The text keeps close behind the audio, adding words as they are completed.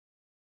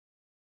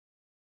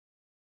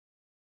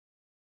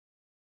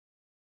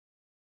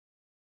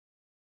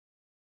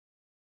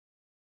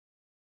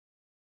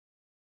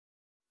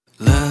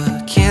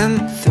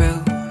Looking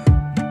through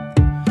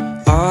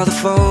all the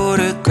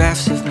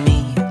photographs of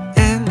me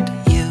and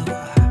you,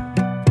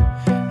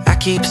 I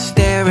keep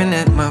staring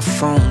at my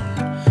phone,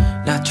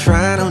 not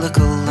trying to look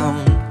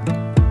alone,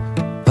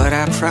 but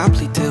I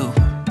probably do.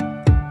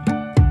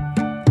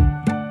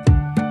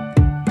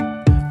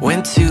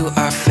 Went to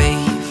our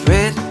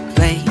favorite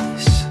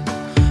place,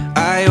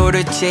 I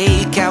ordered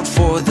takeout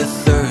for the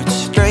third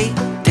straight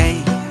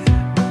day.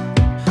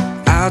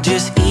 I'll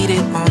just eat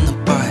it on the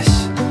bus,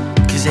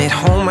 'cause at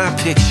home I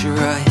picture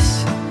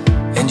us,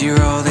 and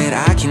you're all that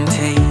I can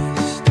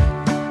taste.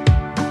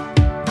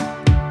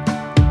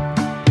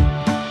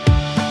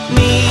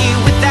 Me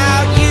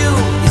without you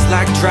is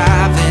like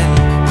driving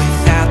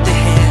without the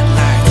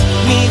headlights.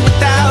 Me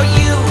without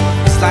you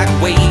is like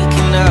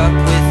waking up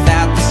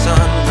without the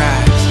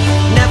sunrise.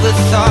 Never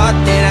thought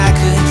that I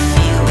could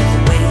feel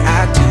the way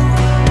I do,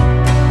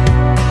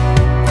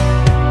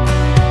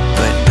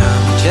 but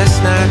I'm just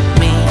not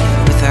me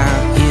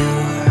without you.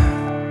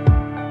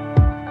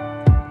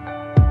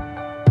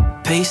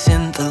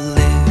 Pacing the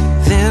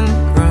living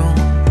room,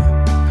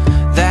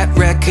 that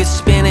record's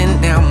spinning,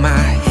 now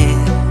my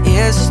head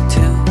is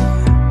too.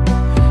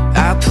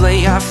 I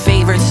play our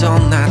favorites all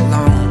night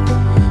long,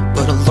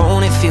 but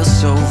alone it feels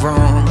so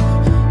wrong,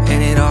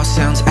 and it all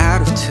sounds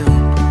out of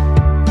tune.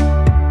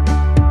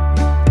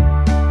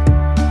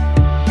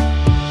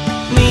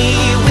 Me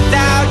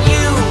without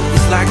you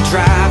is like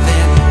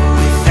driving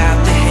without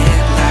the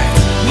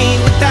headlights. Me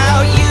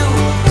without you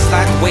is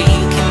like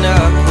waking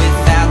up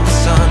without the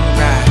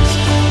sunrise.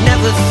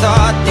 Never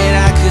thought that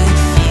I could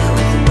feel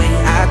the way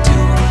I do,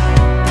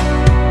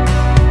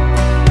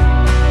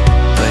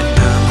 but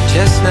I'm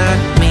just not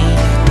me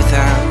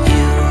without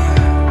you.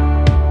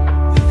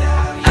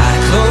 I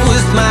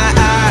closed my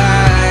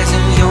eyes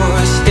and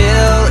you're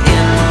still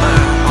in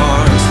my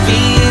arms,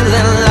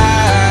 feeling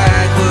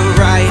like we're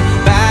right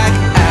back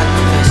at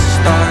the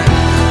start.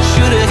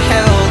 Should've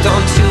held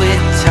on to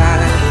it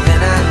tighter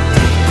than I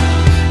did,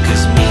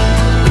 'cause me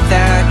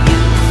without you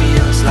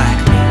feels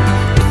like me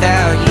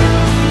without you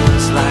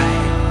feels like.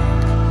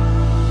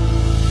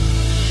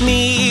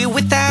 Me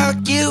without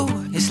you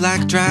is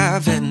like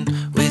driving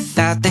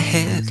without the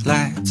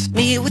headlights.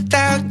 Me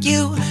without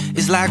you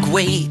is like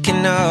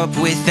waking up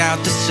without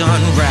the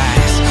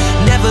sunrise.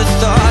 Never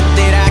thought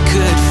that I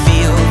could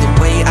feel the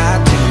way I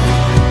do,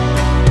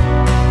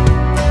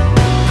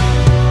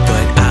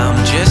 but I'm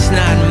just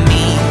not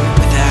me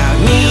without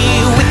you. Me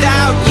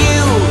without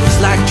you is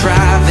like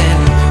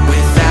driving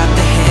without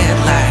the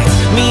headlights.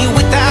 Me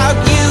without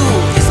you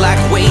is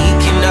like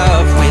waking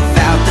up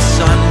without the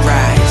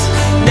sunrise.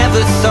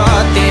 Never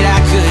thought that I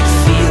could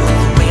feel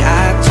the way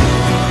I do,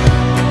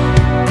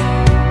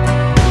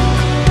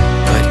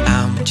 but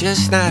I'm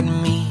just not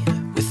me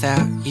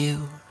without you.